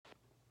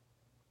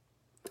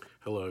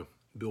Hello,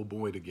 Bill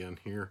Boyd again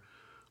here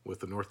with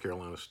the North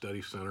Carolina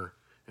Study Center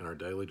and our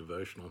daily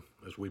devotional.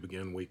 As we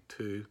begin week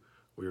 2,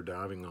 we are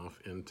diving off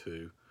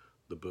into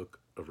the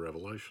book of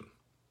Revelation.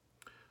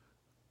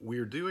 We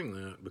are doing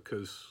that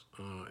because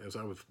as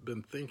I've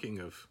been thinking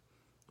of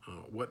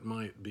what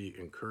might be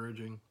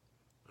encouraging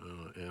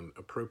and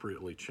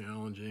appropriately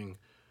challenging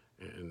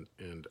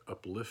and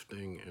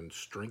uplifting and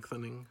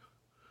strengthening,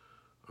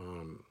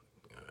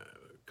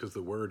 because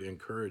the word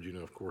encourage,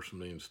 of course,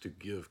 means to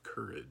give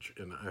courage,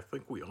 and I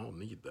think we all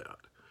need that.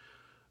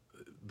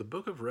 The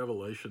book of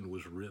Revelation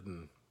was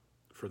written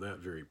for that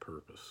very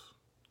purpose,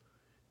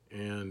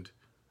 and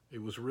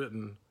it was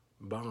written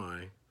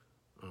by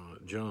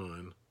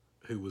John,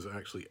 who was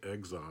actually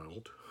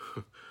exiled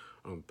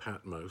on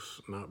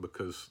Patmos, not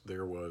because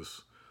there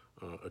was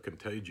a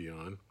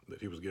contagion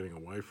that he was getting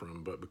away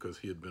from, but because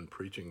he had been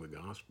preaching the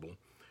gospel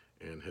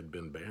and had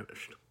been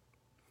banished.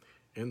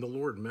 And the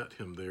Lord met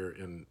him there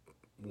in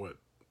what,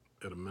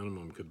 at a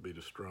minimum, could be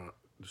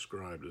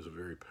described as a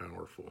very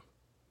powerful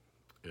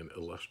and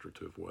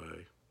illustrative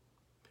way.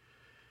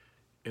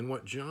 And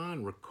what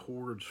John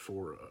records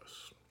for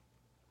us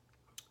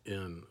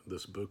in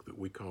this book that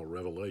we call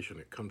Revelation,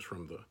 it comes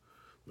from the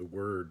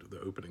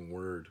opening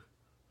word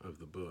of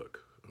the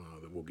book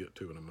that we'll get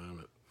to in a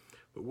moment.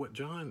 But what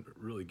John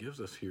really gives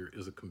us here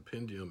is a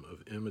compendium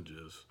of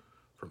images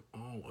from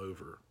all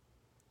over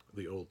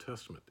the Old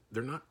Testament.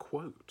 They're not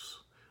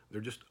quotes.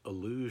 They're just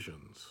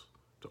allusions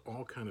to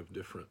all kind of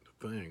different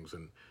things.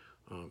 And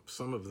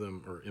some of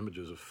them are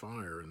images of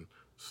fire, and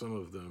some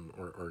of them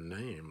are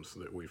names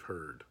that we've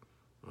heard,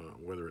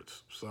 whether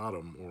it's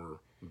Sodom or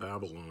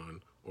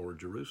Babylon or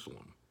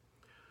Jerusalem.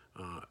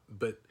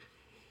 But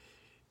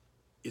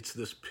it's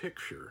this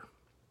picture,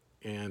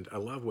 and I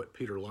love what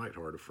Peter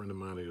Lightheart, a friend of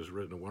mine who has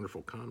written a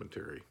wonderful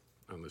commentary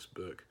on this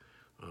book,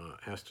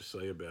 has to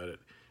say about it.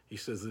 He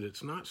says that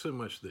it's not so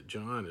much that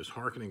John is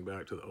hearkening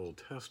back to the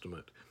Old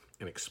Testament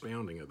and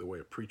expounding it the way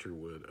a preacher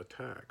would a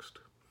text,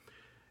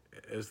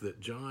 as that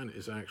John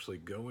is actually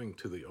going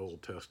to the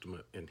Old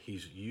Testament and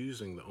he's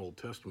using the Old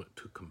Testament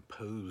to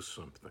compose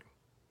something.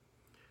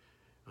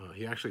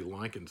 He actually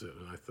likens it,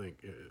 and I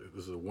think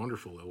this is a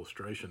wonderful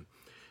illustration.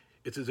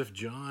 It's as if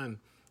John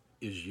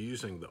is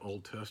using the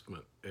Old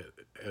Testament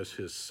as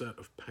his set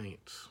of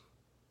paints,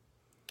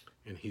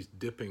 and he's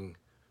dipping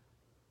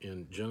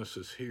in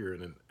Genesis here,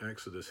 and in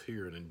Exodus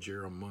here, and in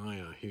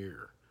Jeremiah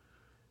here,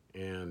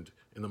 and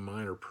in the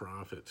minor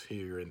prophets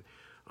here, and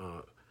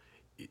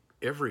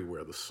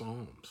everywhere, the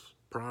Psalms,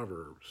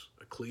 Proverbs,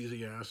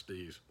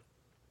 Ecclesiastes,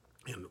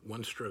 and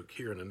one stroke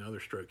here and another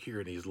stroke here,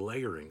 and he's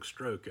layering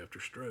stroke after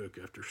stroke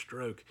after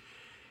stroke.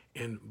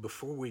 And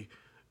before we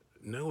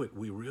know it,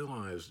 we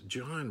realize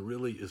John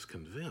really is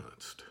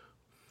convinced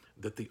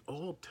that the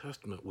Old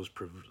Testament was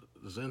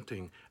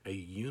presenting a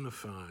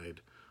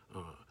unified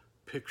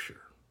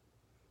picture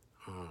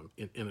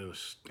in an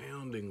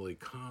astoundingly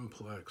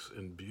complex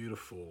and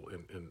beautiful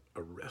and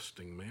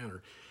arresting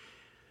manner.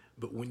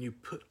 But when you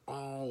put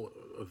all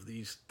of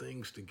these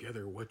things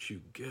together, what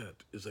you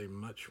get is a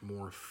much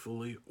more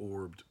fully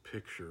orbed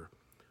picture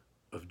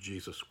of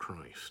Jesus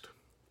Christ.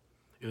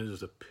 And it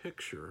is a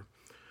picture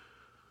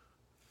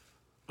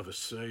of a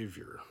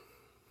Savior,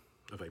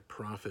 of a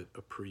prophet,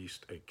 a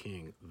priest, a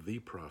king, the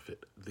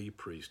prophet, the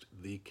priest,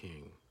 the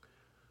king,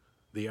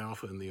 the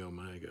Alpha and the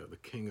Omega, the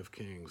King of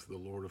Kings, the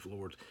Lord of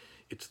Lords.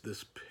 It's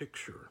this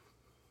picture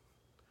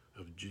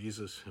of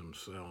Jesus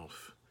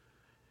himself.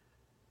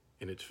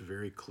 And it's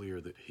very clear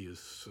that he is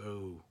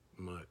so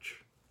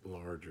much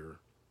larger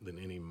than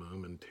any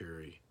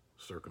momentary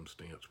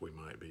circumstance we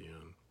might be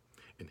in.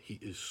 And he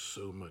is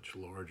so much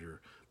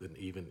larger than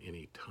even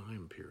any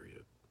time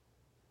period.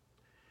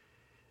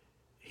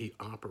 He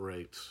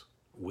operates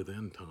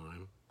within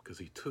time because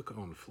he took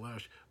on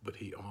flesh, but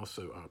he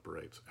also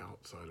operates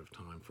outside of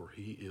time, for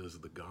he is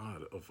the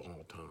God of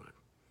all time.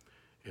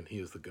 And he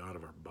is the God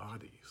of our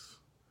bodies.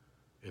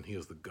 And he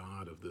is the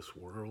God of this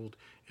world,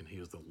 and he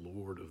is the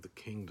Lord of the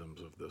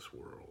kingdoms of this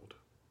world.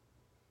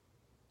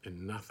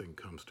 And nothing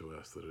comes to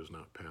us that has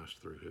not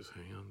passed through his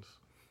hands.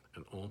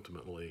 And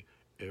ultimately,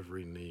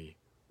 every knee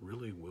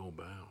really will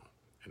bow,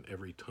 and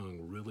every tongue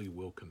really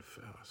will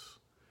confess.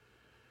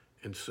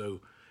 And so,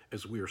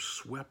 as we are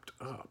swept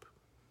up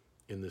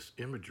in this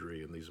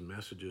imagery and these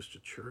messages to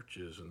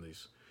churches and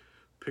these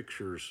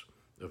pictures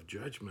of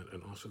judgment,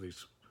 and also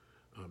these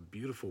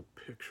beautiful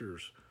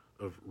pictures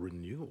of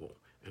renewal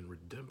and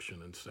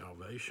redemption and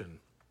salvation,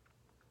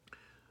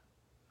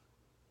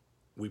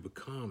 we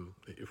become,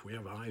 if we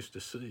have eyes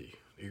to see,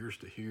 ears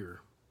to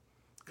hear,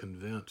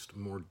 convinced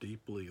more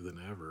deeply than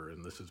ever,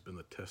 and this has been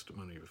the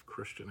testimony of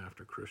Christian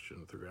after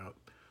Christian throughout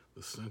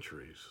the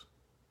centuries,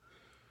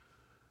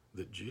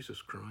 that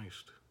Jesus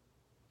Christ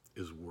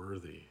is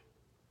worthy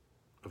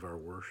of our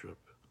worship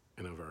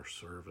and of our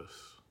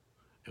service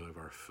and of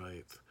our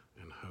faith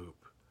and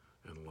hope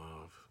and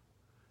love.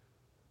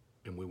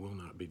 And we will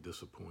not be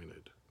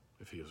disappointed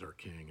if he is our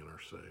King and our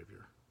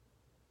Savior.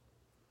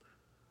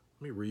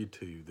 Let me read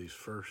to you these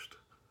first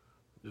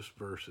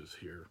verses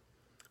here.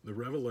 The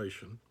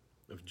revelation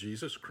of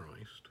Jesus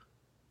Christ,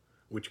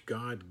 which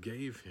God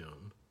gave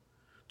him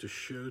to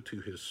show to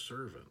his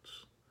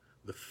servants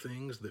the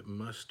things that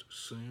must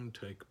soon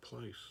take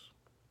place.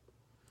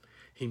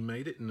 He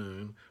made it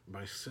known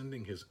by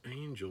sending his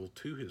angel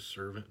to his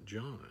servant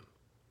John,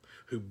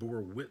 who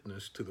bore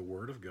witness to the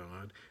word of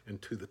God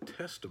and to the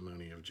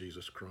testimony of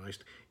Jesus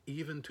Christ,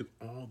 even to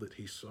all that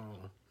he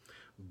saw.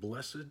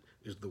 Blessed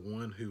is the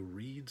one who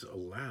reads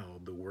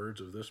aloud the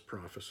words of this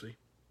prophecy,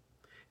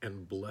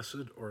 and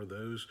blessed are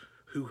those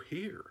who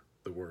hear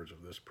the words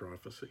of this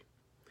prophecy,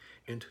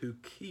 and who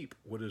keep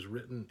what is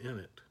written in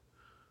it,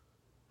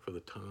 for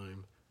the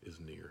time is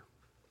near.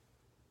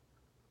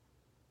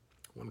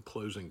 One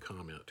closing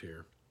comment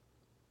here.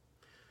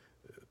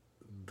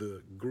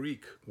 The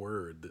Greek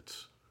word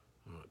that's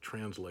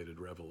translated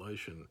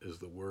revelation is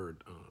the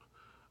word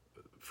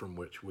from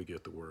which we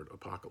get the word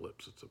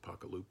apocalypse. It's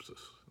apocalypsis.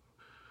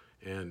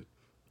 And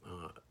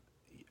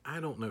I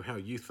don't know how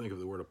you think of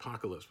the word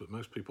apocalypse, but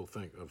most people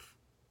think of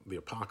the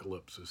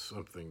apocalypse as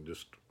something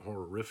just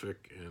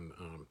horrific, and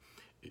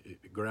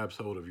it grabs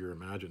hold of your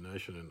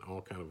imagination in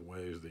all kind of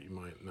ways that you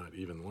might not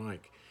even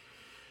like.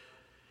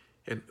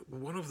 And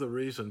one of the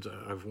reasons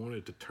I've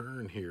wanted to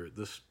turn here at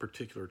this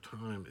particular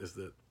time is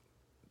that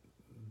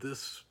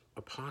this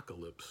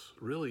apocalypse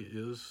really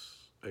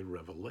is a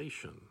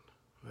revelation.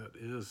 That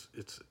is,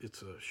 it's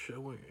a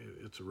showing,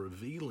 it's a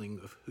revealing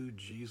of who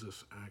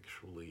Jesus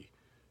actually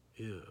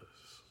is.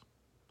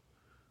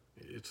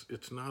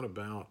 It's not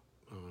about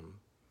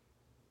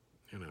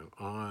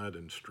odd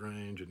and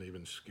strange and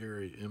even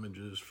scary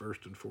images.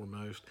 First and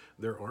foremost,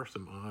 there are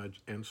some odd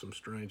and some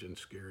strange and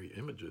scary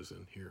images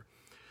in here,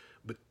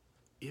 but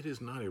it is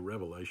not a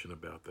revelation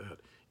about that.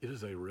 It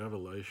is a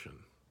revelation,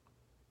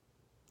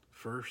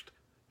 first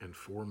and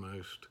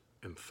foremost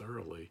and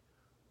thoroughly,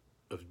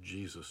 of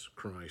Jesus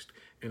Christ.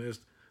 And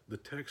as the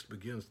text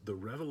begins, the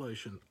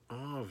revelation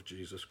of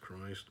Jesus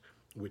Christ,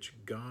 which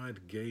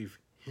God gave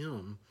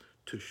him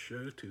to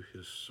show to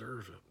his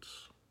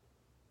servants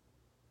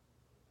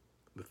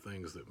the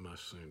things that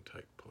must soon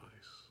take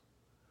place.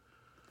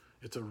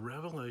 It's a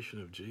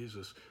revelation of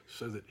Jesus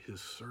so that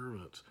his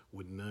servants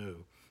would know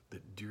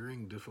that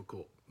during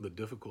the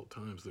difficult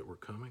times that were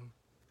coming,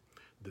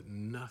 that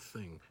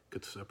nothing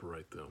could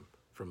separate them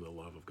from the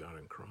love of God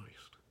in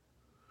Christ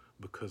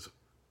because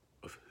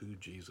of who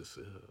Jesus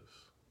is.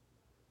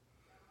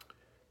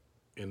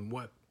 And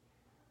what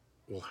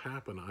will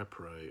happen, I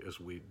pray, as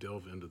we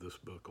delve into this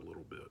book a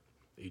little bit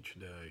each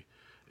day,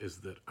 is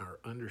that our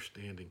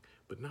understanding,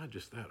 but not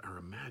just that, our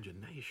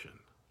imagination,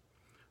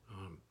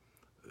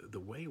 the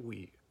way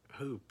we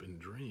hope and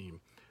dream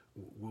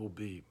will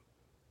be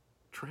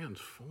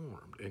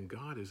transformed, and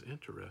God is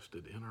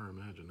interested in our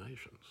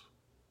imaginations.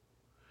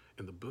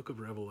 And the book of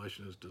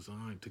Revelation is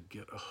designed to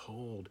get a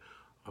hold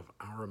of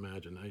our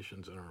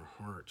imaginations and our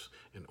hearts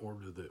in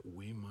order that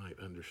we might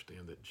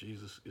understand that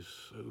Jesus is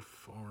so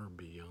far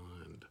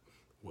beyond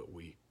what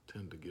we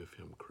tend to give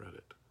him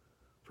credit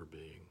for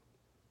being,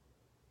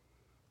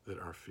 that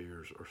our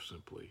fears are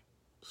simply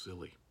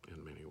silly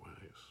in many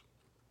ways.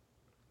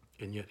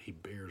 And yet he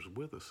bears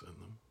with us in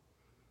them.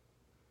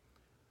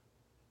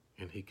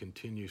 And he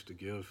continues to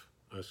give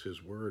us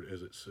his word,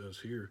 as it says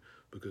here,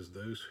 because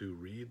those who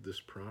read this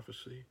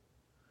prophecy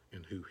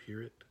and who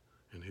hear it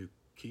and who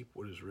keep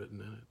what is written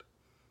in it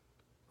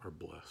are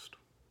blessed.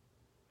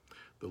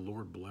 The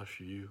Lord bless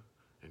you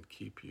and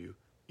keep you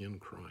in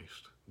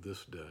Christ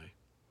this day.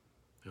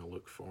 And I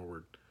look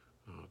forward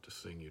to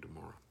seeing you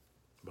tomorrow.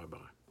 Bye-bye.